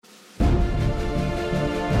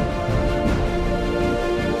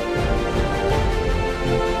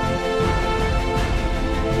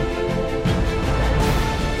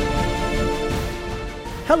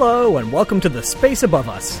Hello and welcome to The Space Above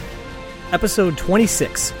Us, Episode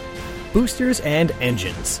 26, Boosters and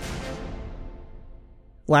Engines.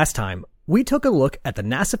 Last time, we took a look at the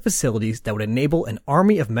NASA facilities that would enable an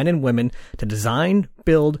army of men and women to design,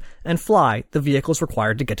 build, and fly the vehicles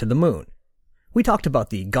required to get to the moon. We talked about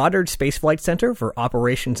the Goddard Space Flight Center for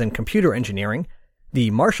Operations and Computer Engineering, the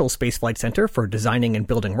Marshall Space Flight Center for designing and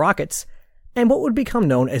building rockets, and what would become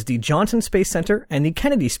known as the Johnson Space Center and the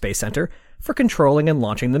Kennedy Space Center for controlling and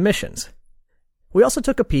launching the missions. We also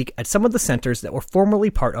took a peek at some of the centers that were formerly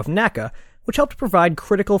part of NACA, which helped provide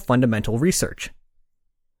critical fundamental research.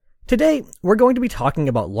 Today, we're going to be talking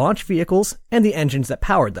about launch vehicles and the engines that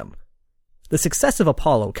powered them. The success of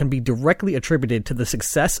Apollo can be directly attributed to the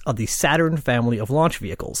success of the Saturn family of launch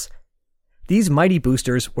vehicles. These mighty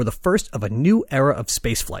boosters were the first of a new era of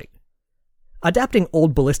spaceflight. Adapting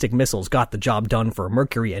old ballistic missiles got the job done for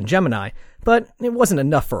Mercury and Gemini, but it wasn't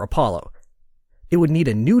enough for Apollo. It would need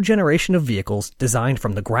a new generation of vehicles designed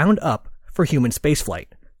from the ground up for human spaceflight.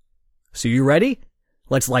 So you ready?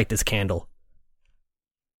 Let's light this candle.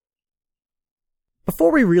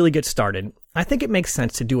 Before we really get started, I think it makes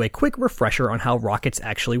sense to do a quick refresher on how rockets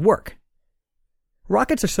actually work.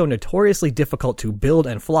 Rockets are so notoriously difficult to build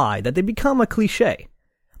and fly that they become a cliché.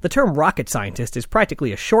 The term rocket scientist is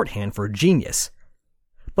practically a shorthand for genius.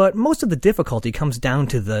 But most of the difficulty comes down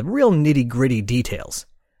to the real nitty-gritty details.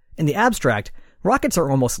 In the abstract, rockets are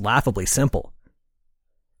almost laughably simple.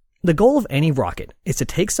 The goal of any rocket is to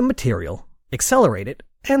take some material, accelerate it,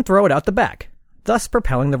 and throw it out the back, thus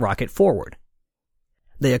propelling the rocket forward.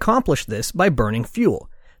 They accomplish this by burning fuel,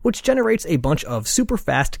 which generates a bunch of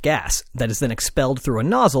super-fast gas that is then expelled through a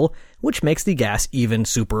nozzle, which makes the gas even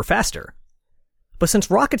super faster. But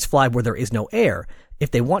since rockets fly where there is no air,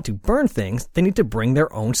 if they want to burn things, they need to bring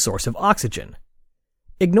their own source of oxygen.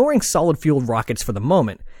 Ignoring solid-fueled rockets for the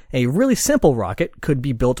moment, a really simple rocket could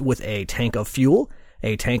be built with a tank of fuel,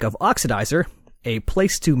 a tank of oxidizer, a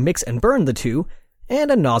place to mix and burn the two,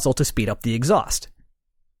 and a nozzle to speed up the exhaust.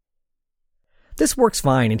 This works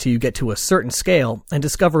fine until you get to a certain scale and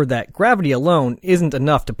discover that gravity alone isn't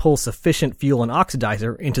enough to pull sufficient fuel and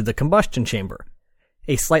oxidizer into the combustion chamber.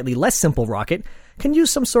 A slightly less simple rocket can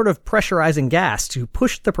use some sort of pressurizing gas to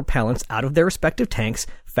push the propellants out of their respective tanks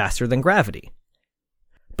faster than gravity.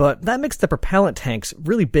 But that makes the propellant tanks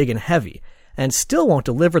really big and heavy, and still won't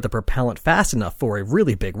deliver the propellant fast enough for a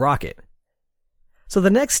really big rocket. So the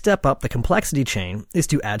next step up the complexity chain is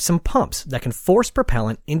to add some pumps that can force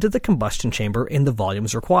propellant into the combustion chamber in the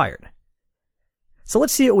volumes required. So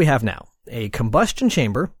let's see what we have now. A combustion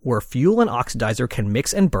chamber where fuel and oxidizer can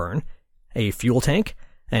mix and burn, a fuel tank,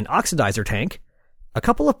 an oxidizer tank, a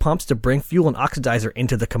couple of pumps to bring fuel and oxidizer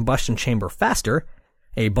into the combustion chamber faster,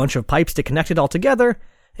 a bunch of pipes to connect it all together,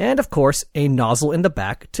 and of course, a nozzle in the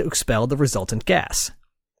back to expel the resultant gas.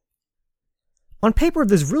 On paper,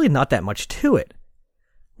 there's really not that much to it.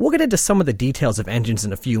 We'll get into some of the details of engines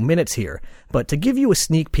in a few minutes here, but to give you a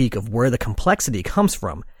sneak peek of where the complexity comes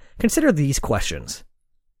from, consider these questions.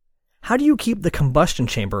 How do you keep the combustion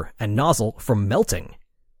chamber and nozzle from melting?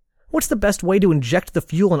 What's the best way to inject the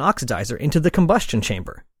fuel and oxidizer into the combustion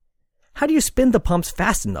chamber? How do you spin the pumps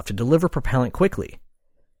fast enough to deliver propellant quickly?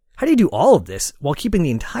 How do you do all of this while keeping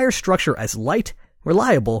the entire structure as light,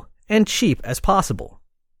 reliable, and cheap as possible?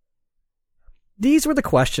 These were the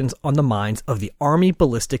questions on the minds of the Army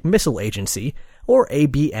Ballistic Missile Agency, or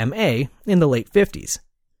ABMA, in the late 50s.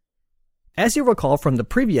 As you recall from the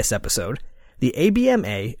previous episode, the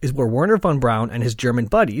ABMA is where Wernher von Braun and his German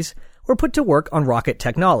buddies were put to work on rocket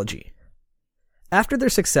technology. After their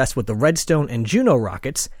success with the Redstone and Juno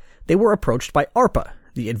rockets, they were approached by ARPA,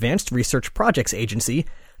 the Advanced Research Projects Agency,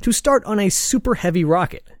 to start on a super heavy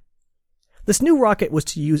rocket. This new rocket was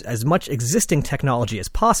to use as much existing technology as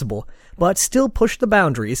possible, but still push the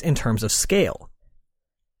boundaries in terms of scale.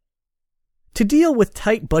 To deal with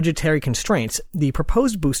tight budgetary constraints, the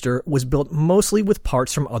proposed booster was built mostly with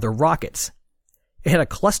parts from other rockets. It had a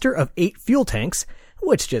cluster of 8 fuel tanks,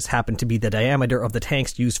 which just happened to be the diameter of the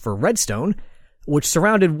tanks used for Redstone, which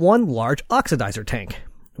surrounded one large oxidizer tank,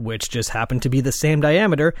 which just happened to be the same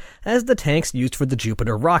diameter as the tanks used for the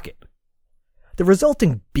Jupiter rocket. The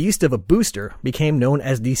resulting beast of a booster became known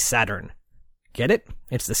as the Saturn. Get it?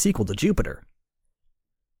 It's the sequel to Jupiter.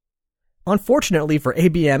 Unfortunately for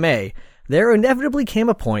ABMA, there inevitably came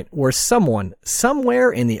a point where someone,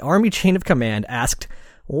 somewhere in the Army chain of command asked,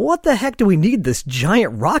 "What the heck do we need this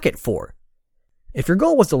giant rocket for?" If your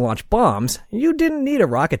goal was to launch bombs, you didn't need a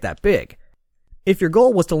rocket that big. If your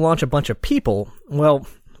goal was to launch a bunch of people, well,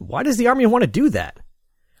 why does the Army want to do that?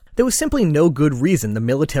 There was simply no good reason the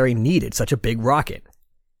military needed such a big rocket.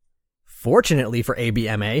 Fortunately for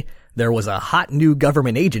ABMA, there was a hot new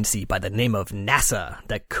government agency by the name of NASA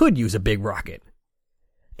that could use a big rocket.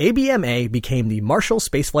 ABMA became the Marshall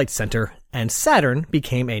Space Flight Center, and Saturn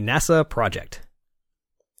became a NASA project.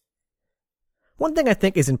 One thing I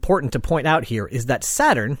think is important to point out here is that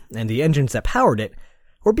Saturn, and the engines that powered it,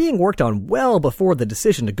 were being worked on well before the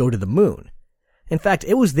decision to go to the moon. In fact,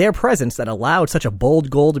 it was their presence that allowed such a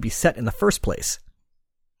bold goal to be set in the first place.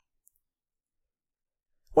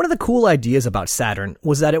 One of the cool ideas about Saturn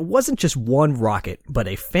was that it wasn't just one rocket, but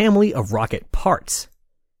a family of rocket parts.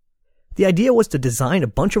 The idea was to design a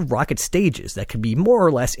bunch of rocket stages that could be more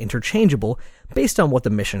or less interchangeable based on what the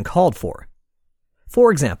mission called for. For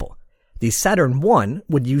example, the Saturn I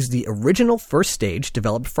would use the original first stage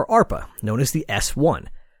developed for ARPA, known as the S1,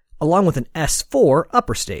 along with an S4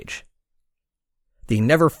 upper stage. The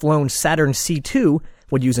never-flown Saturn C2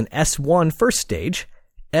 would use an S1 first stage,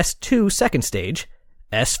 S2 second stage,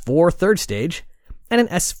 S4 third stage, and an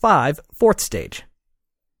S5 fourth stage.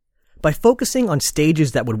 By focusing on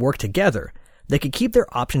stages that would work together, they could keep their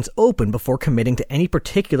options open before committing to any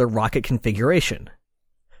particular rocket configuration.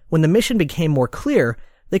 When the mission became more clear,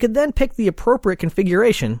 they could then pick the appropriate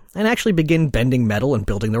configuration and actually begin bending metal and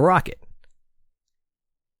building the rocket.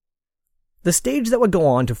 The stage that would go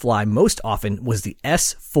on to fly most often was the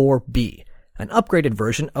S4B, an upgraded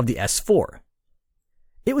version of the S4.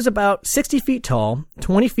 It was about 60 feet tall,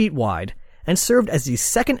 20 feet wide, and served as the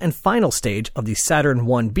second and final stage of the Saturn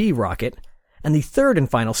 1B rocket and the third and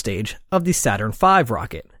final stage of the Saturn V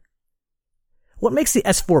rocket. What makes the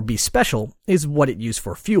S4B special is what it used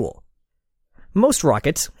for fuel. Most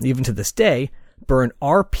rockets, even to this day, burn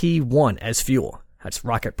RP-1 as fuel. That's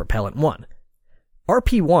rocket propellant 1.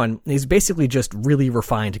 RP-1 is basically just really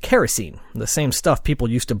refined kerosene, the same stuff people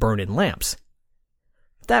used to burn in lamps.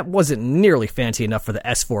 That wasn't nearly fancy enough for the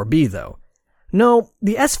S4B, though. No,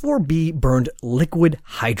 the S4B burned liquid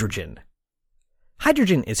hydrogen.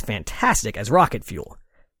 Hydrogen is fantastic as rocket fuel.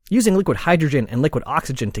 Using liquid hydrogen and liquid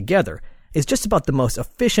oxygen together is just about the most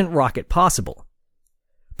efficient rocket possible.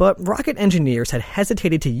 But rocket engineers had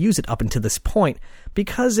hesitated to use it up until this point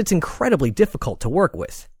because it's incredibly difficult to work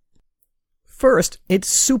with. First, it's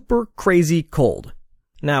super crazy cold.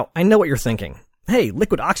 Now, I know what you're thinking. Hey,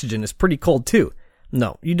 liquid oxygen is pretty cold too.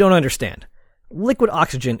 No, you don't understand. Liquid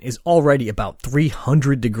oxygen is already about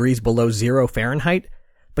 300 degrees below 0 Fahrenheit,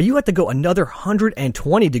 but you have to go another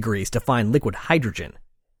 120 degrees to find liquid hydrogen.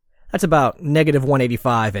 That's about negative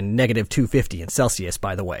 185 and negative 250 in Celsius,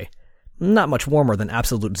 by the way. Not much warmer than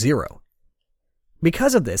absolute zero.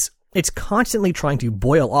 Because of this, it's constantly trying to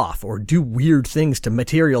boil off or do weird things to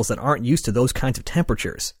materials that aren't used to those kinds of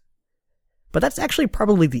temperatures. But that's actually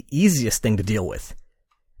probably the easiest thing to deal with.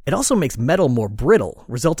 It also makes metal more brittle,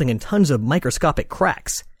 resulting in tons of microscopic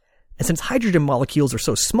cracks. And since hydrogen molecules are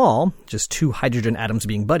so small, just two hydrogen atoms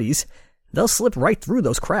being buddies, they'll slip right through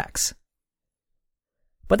those cracks.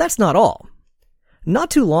 But that's not all. Not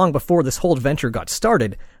too long before this whole adventure got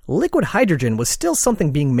started, liquid hydrogen was still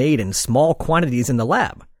something being made in small quantities in the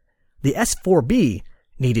lab. The S4B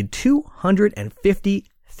needed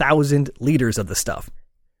 250,000 liters of the stuff,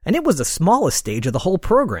 and it was the smallest stage of the whole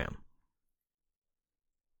program.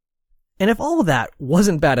 And if all of that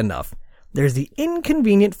wasn't bad enough, there's the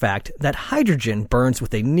inconvenient fact that hydrogen burns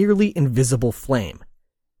with a nearly invisible flame.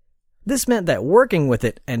 This meant that working with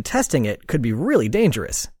it and testing it could be really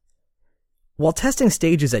dangerous. While testing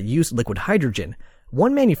stages that used liquid hydrogen,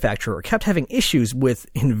 one manufacturer kept having issues with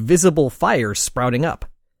invisible fires sprouting up.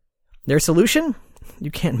 Their solution?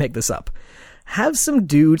 You can't make this up. Have some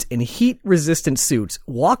dudes in heat-resistant suits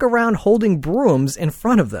walk around holding brooms in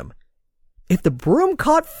front of them. If the broom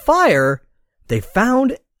caught fire, they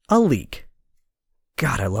found a leak.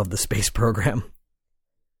 God, I love the space program.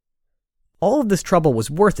 All of this trouble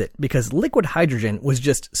was worth it because liquid hydrogen was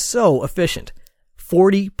just so efficient.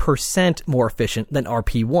 40% more efficient than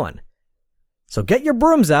RP-1. So get your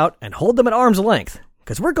brooms out and hold them at arm's length,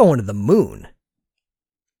 because we're going to the moon.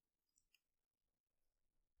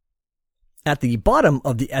 At the bottom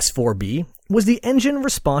of the S4B was the engine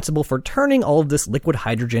responsible for turning all of this liquid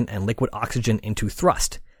hydrogen and liquid oxygen into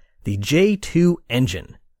thrust, the J2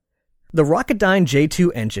 engine. The Rocketdyne J2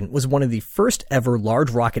 engine was one of the first ever large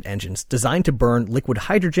rocket engines designed to burn liquid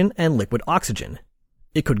hydrogen and liquid oxygen.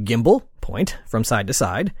 It could gimbal, point, from side to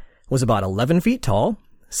side, was about 11 feet tall,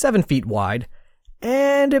 7 feet wide,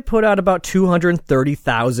 and it put out about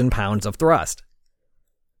 230,000 pounds of thrust.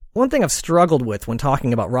 One thing I've struggled with when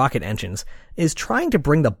talking about rocket engines is trying to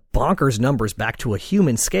bring the bonkers numbers back to a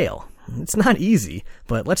human scale. It's not easy,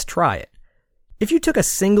 but let's try it. If you took a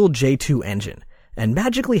single J2 engine and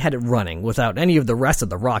magically had it running without any of the rest of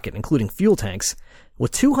the rocket, including fuel tanks,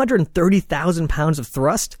 with 230,000 pounds of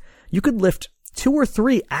thrust, you could lift 2 or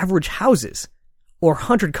 3 average houses, or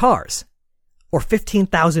 100 cars, or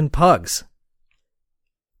 15,000 pugs.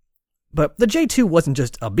 But the J-2 wasn't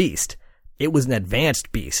just a beast, it was an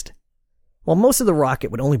advanced beast. While most of the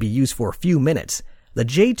rocket would only be used for a few minutes, the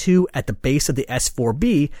J-2 at the base of the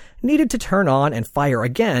S-4B needed to turn on and fire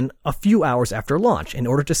again a few hours after launch in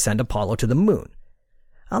order to send Apollo to the moon.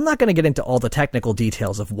 I'm not going to get into all the technical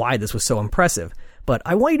details of why this was so impressive, but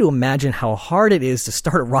I want you to imagine how hard it is to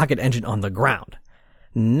start a rocket engine on the ground.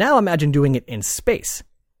 Now imagine doing it in space.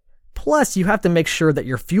 Plus, you have to make sure that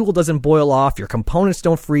your fuel doesn't boil off, your components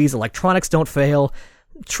don't freeze, electronics don't fail.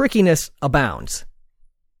 Trickiness abounds.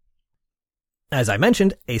 As I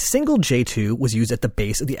mentioned, a single J-2 was used at the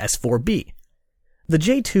base of the S-4B. The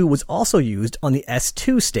J-2 was also used on the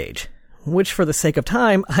S-2 stage, which for the sake of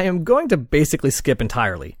time, I am going to basically skip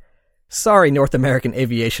entirely. Sorry, North American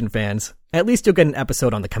aviation fans. At least you'll get an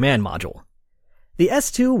episode on the command module. The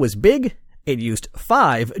S-2 was big, it used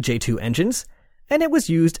 5 J-2 engines, and it was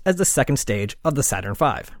used as the second stage of the Saturn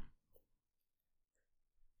V.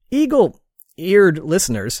 Eagle-eared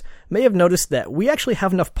listeners may have noticed that we actually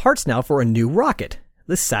have enough parts now for a new rocket,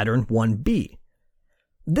 the Saturn 1B.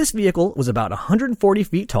 This vehicle was about 140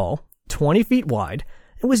 feet tall, 20 feet wide,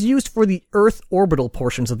 and was used for the Earth orbital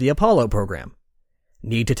portions of the Apollo program.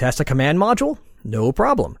 Need to test a command module? No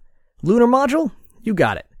problem. Lunar module? You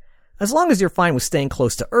got it. As long as you're fine with staying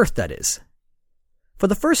close to Earth, that is. For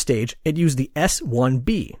the first stage, it used the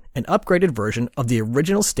S-1B, an upgraded version of the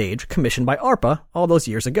original stage commissioned by ARPA all those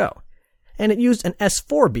years ago. And it used an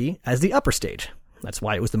S-4B as the upper stage. That's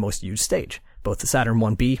why it was the most used stage. Both the Saturn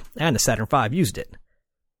 1B and the Saturn V used it.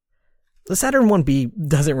 The Saturn 1B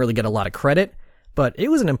doesn't really get a lot of credit, but it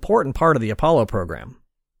was an important part of the Apollo program.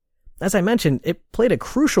 As I mentioned, it played a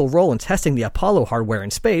crucial role in testing the Apollo hardware in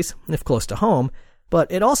space, if close to home,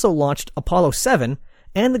 but it also launched Apollo 7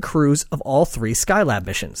 and the crews of all 3 Skylab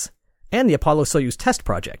missions, and the Apollo-Soyuz test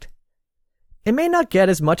project. It may not get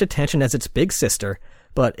as much attention as its big sister,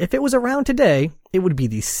 but if it was around today, it would be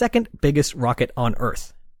the second biggest rocket on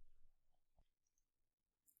Earth.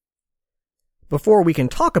 Before we can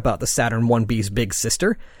talk about the Saturn 1B's big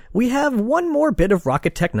sister, we have one more bit of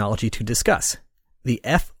rocket technology to discuss: the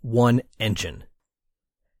F-1 engine.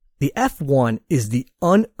 The F-1 is the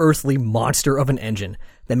unearthly monster of an engine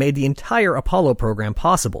that made the entire Apollo program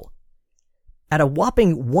possible. At a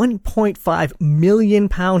whopping 1.5 million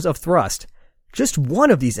pounds of thrust, just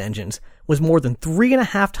one of these engines was more than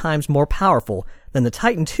 3.5 times more powerful than the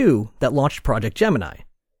Titan II that launched Project Gemini.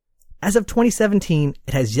 As of 2017,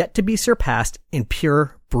 it has yet to be surpassed in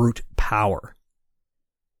pure brute power.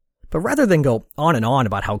 But rather than go on and on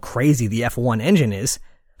about how crazy the F-1 engine is,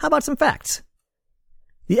 how about some facts?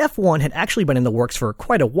 The F-1 had actually been in the works for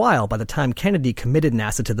quite a while by the time Kennedy committed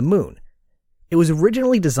NASA to the moon. It was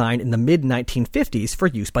originally designed in the mid-1950s for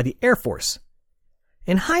use by the Air Force.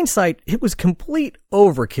 In hindsight, it was complete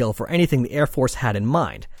overkill for anything the Air Force had in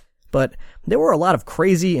mind, but there were a lot of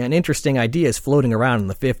crazy and interesting ideas floating around in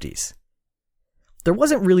the 50s. There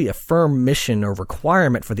wasn't really a firm mission or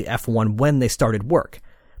requirement for the F-1 when they started work,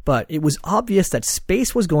 but it was obvious that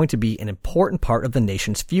space was going to be an important part of the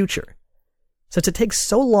nation's future. Since it takes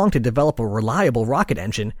so long to develop a reliable rocket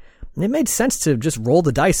engine, it made sense to just roll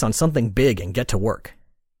the dice on something big and get to work.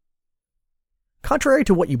 Contrary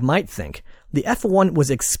to what you might think, the F-1 was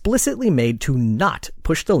explicitly made to not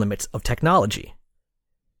push the limits of technology.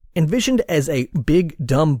 Envisioned as a big,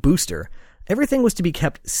 dumb booster, everything was to be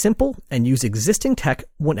kept simple and use existing tech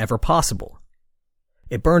whenever possible.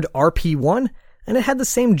 It burned RP-1, and it had the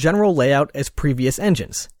same general layout as previous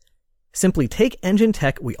engines. Simply take engine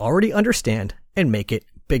tech we already understand and make it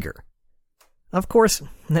bigger. Of course,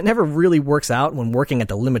 that never really works out when working at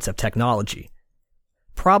the limits of technology.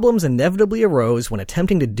 Problems inevitably arose when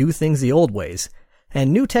attempting to do things the old ways,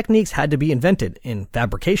 and new techniques had to be invented in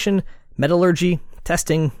fabrication, metallurgy,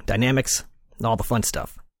 testing, dynamics, and all the fun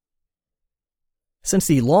stuff. Since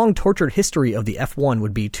the long tortured history of the F-1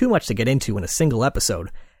 would be too much to get into in a single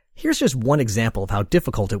episode, here's just one example of how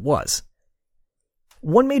difficult it was.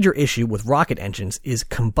 One major issue with rocket engines is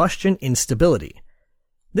combustion instability.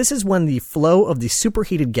 This is when the flow of the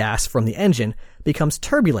superheated gas from the engine becomes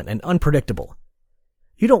turbulent and unpredictable.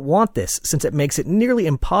 You don't want this since it makes it nearly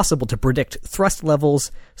impossible to predict thrust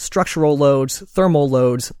levels, structural loads, thermal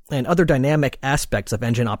loads, and other dynamic aspects of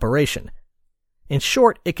engine operation. In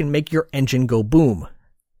short, it can make your engine go boom.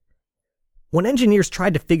 When engineers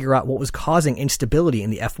tried to figure out what was causing instability in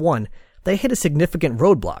the F-1, they hit a significant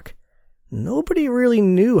roadblock. Nobody really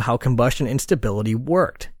knew how combustion instability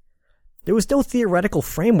worked. there was no theoretical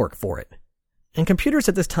framework for it, and computers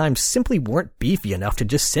at this time simply weren't beefy enough to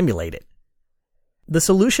just simulate it. The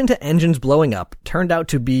solution to engines blowing up turned out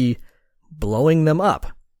to be blowing them up.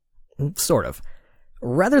 Sort of.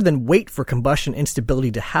 Rather than wait for combustion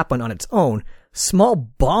instability to happen on its own, small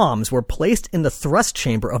bombs were placed in the thrust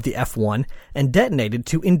chamber of the F1 and detonated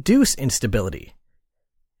to induce instability.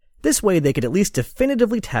 This way they could at least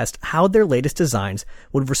definitively test how their latest designs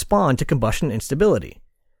would respond to combustion instability.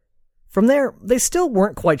 From there, they still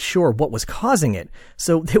weren't quite sure what was causing it,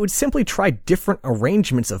 so they would simply try different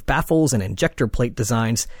arrangements of baffles and injector plate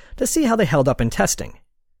designs to see how they held up in testing.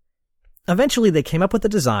 Eventually, they came up with a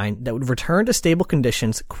design that would return to stable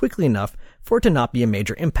conditions quickly enough for it to not be a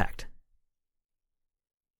major impact.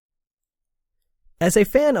 As a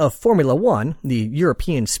fan of Formula One, the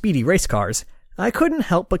European speedy race cars, I couldn't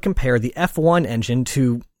help but compare the F1 engine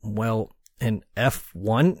to, well, an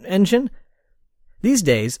F1 engine? These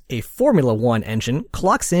days, a Formula One engine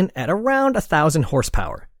clocks in at around 1,000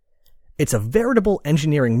 horsepower. It's a veritable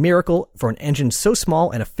engineering miracle for an engine so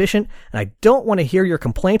small and efficient, and I don't want to hear your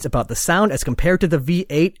complaints about the sound as compared to the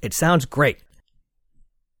V8. It sounds great.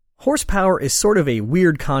 Horsepower is sort of a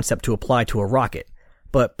weird concept to apply to a rocket,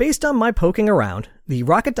 but based on my poking around, the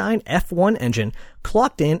Rocketdyne F1 engine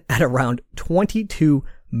clocked in at around 22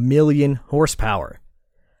 million horsepower.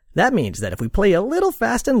 That means that if we play a little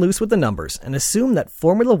fast and loose with the numbers and assume that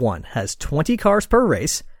Formula One has 20 cars per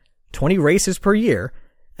race, 20 races per year,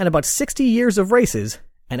 and about 60 years of races,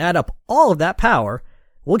 and add up all of that power,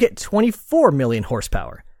 we'll get 24 million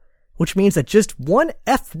horsepower, which means that just one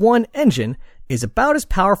F1 engine is about as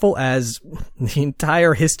powerful as the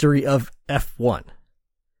entire history of F1.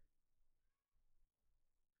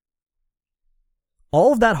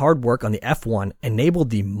 All of that hard work on the F1 enabled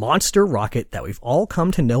the monster rocket that we've all come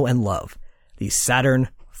to know and love, the Saturn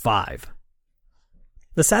V.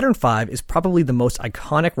 The Saturn V is probably the most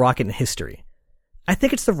iconic rocket in history. I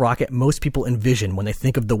think it's the rocket most people envision when they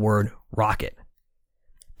think of the word rocket.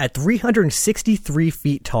 At 363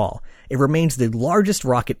 feet tall, it remains the largest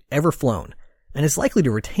rocket ever flown, and is likely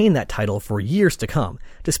to retain that title for years to come,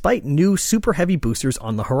 despite new super heavy boosters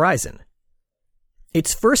on the horizon.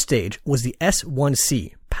 Its first stage was the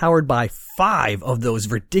S1C, powered by 5 of those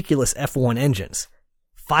ridiculous F1 engines.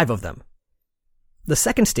 5 of them. The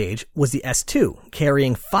second stage was the S2,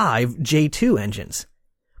 carrying 5 J2 engines.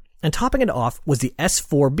 And topping it off was the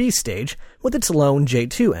S4B stage with its lone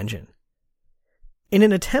J2 engine. In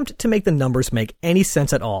an attempt to make the numbers make any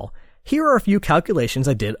sense at all, here are a few calculations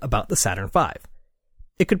I did about the Saturn V.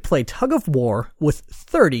 It could play tug of war with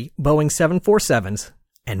 30 Boeing 747s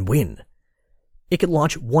and win. It could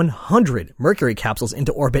launch 100 Mercury capsules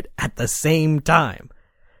into orbit at the same time.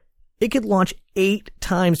 It could launch 8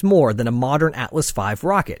 times more than a modern Atlas V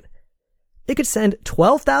rocket. It could send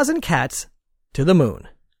 12,000 cats to the moon.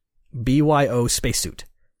 BYO spacesuit.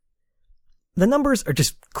 The numbers are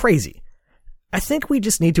just crazy. I think we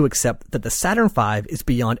just need to accept that the Saturn V is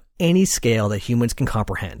beyond any scale that humans can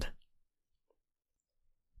comprehend.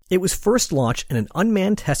 It was first launched in an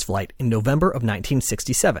unmanned test flight in November of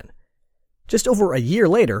 1967. Just over a year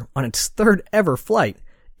later, on its third ever flight,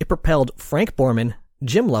 it propelled Frank Borman,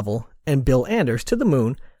 Jim Lovell, and Bill Anders to the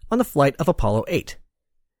moon on the flight of Apollo 8.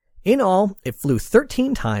 In all, it flew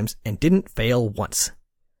 13 times and didn't fail once.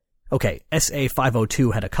 Okay,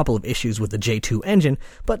 SA-502 had a couple of issues with the J2 engine,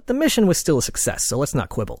 but the mission was still a success, so let's not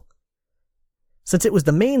quibble. Since it was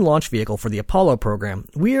the main launch vehicle for the Apollo program,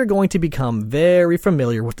 we are going to become very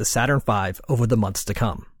familiar with the Saturn V over the months to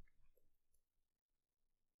come.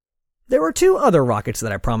 There are 2 other rockets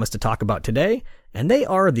that I promised to talk about today, and they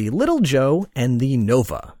are the Little Joe and the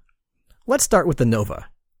Nova. Let's start with the Nova.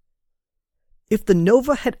 If the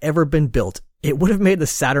Nova had ever been built, it would have made the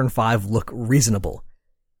Saturn V look reasonable.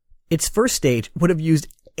 Its first stage would have used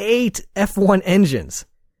 8 F1 engines.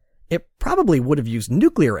 It probably would have used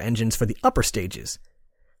nuclear engines for the upper stages.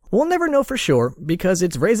 We'll never know for sure because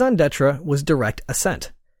its raison d'etre was direct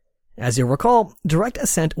ascent. As you'll recall, direct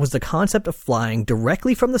ascent was the concept of flying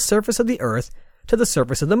directly from the surface of the Earth to the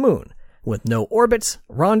surface of the Moon, with no orbits,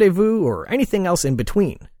 rendezvous, or anything else in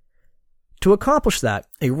between. To accomplish that,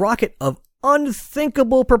 a rocket of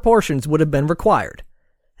unthinkable proportions would have been required,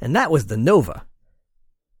 and that was the Nova.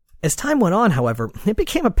 As time went on, however, it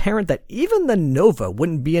became apparent that even the Nova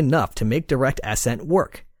wouldn't be enough to make direct ascent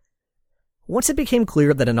work. Once it became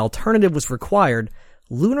clear that an alternative was required,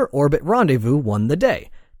 Lunar Orbit Rendezvous won the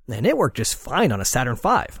day, and it worked just fine on a Saturn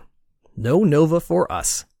V. No Nova for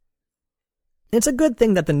us. It's a good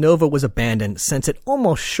thing that the Nova was abandoned since it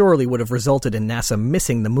almost surely would have resulted in NASA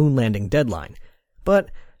missing the moon landing deadline,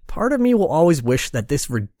 but part of me will always wish that this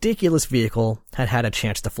ridiculous vehicle had had a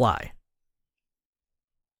chance to fly.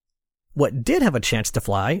 What did have a chance to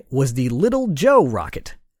fly was the Little Joe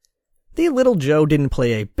rocket. The Little Joe didn't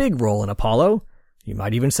play a big role in Apollo. You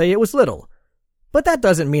might even say it was little. But that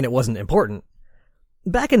doesn't mean it wasn't important.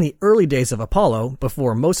 Back in the early days of Apollo,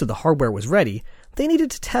 before most of the hardware was ready, they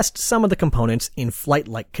needed to test some of the components in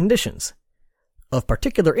flight-like conditions. Of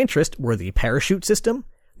particular interest were the parachute system,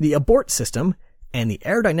 the abort system, and the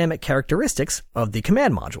aerodynamic characteristics of the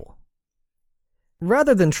command module.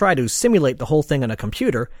 Rather than try to simulate the whole thing on a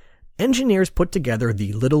computer, engineers put together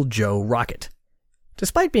the Little Joe rocket.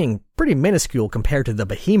 Despite being pretty minuscule compared to the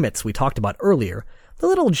behemoths we talked about earlier, the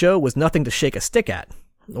Little Joe was nothing to shake a stick at,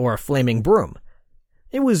 or a flaming broom.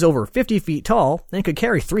 It was over 50 feet tall and could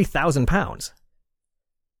carry 3,000 pounds.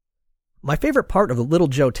 My favorite part of the Little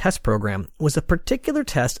Joe test program was a particular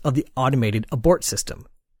test of the automated abort system.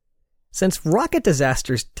 Since rocket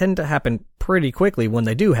disasters tend to happen pretty quickly when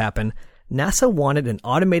they do happen, NASA wanted an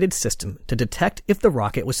automated system to detect if the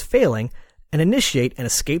rocket was failing and initiate an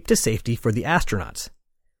escape to safety for the astronauts.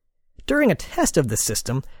 During a test of this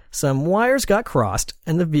system, some wires got crossed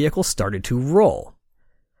and the vehicle started to roll.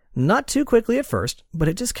 Not too quickly at first, but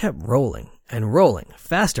it just kept rolling and rolling,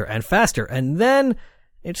 faster and faster, and then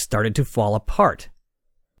it started to fall apart.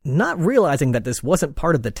 Not realizing that this wasn't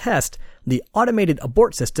part of the test, the automated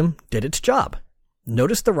abort system did its job.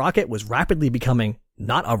 Noticed the rocket was rapidly becoming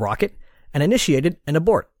not a rocket, and initiated an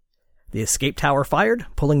abort. The escape tower fired,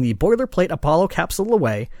 pulling the boilerplate Apollo capsule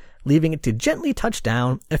away, leaving it to gently touch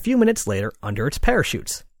down a few minutes later under its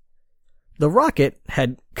parachutes. The rocket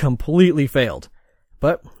had completely failed,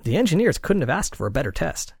 but the engineers couldn't have asked for a better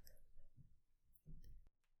test.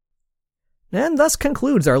 And thus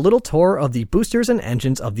concludes our little tour of the boosters and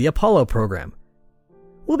engines of the Apollo program.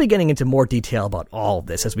 We'll be getting into more detail about all of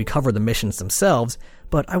this as we cover the missions themselves,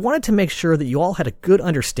 but I wanted to make sure that you all had a good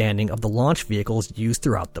understanding of the launch vehicles used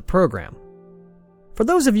throughout the program. For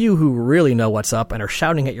those of you who really know what's up and are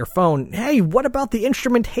shouting at your phone, "Hey, what about the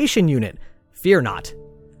instrumentation unit?" Fear not.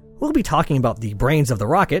 We'll be talking about the brains of the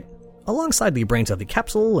rocket, alongside the brains of the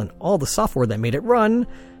capsule and all the software that made it run,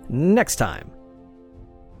 next time.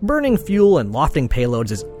 Burning fuel and lofting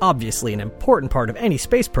payloads is obviously an important part of any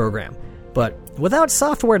space program, but without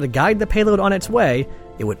software to guide the payload on its way,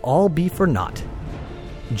 it would all be for naught.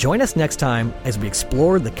 Join us next time as we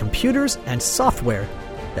explore the computers and software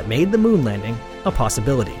that made the moon landing a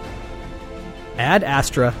possibility. Ad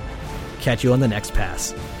Astra. Catch you on the next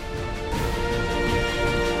pass.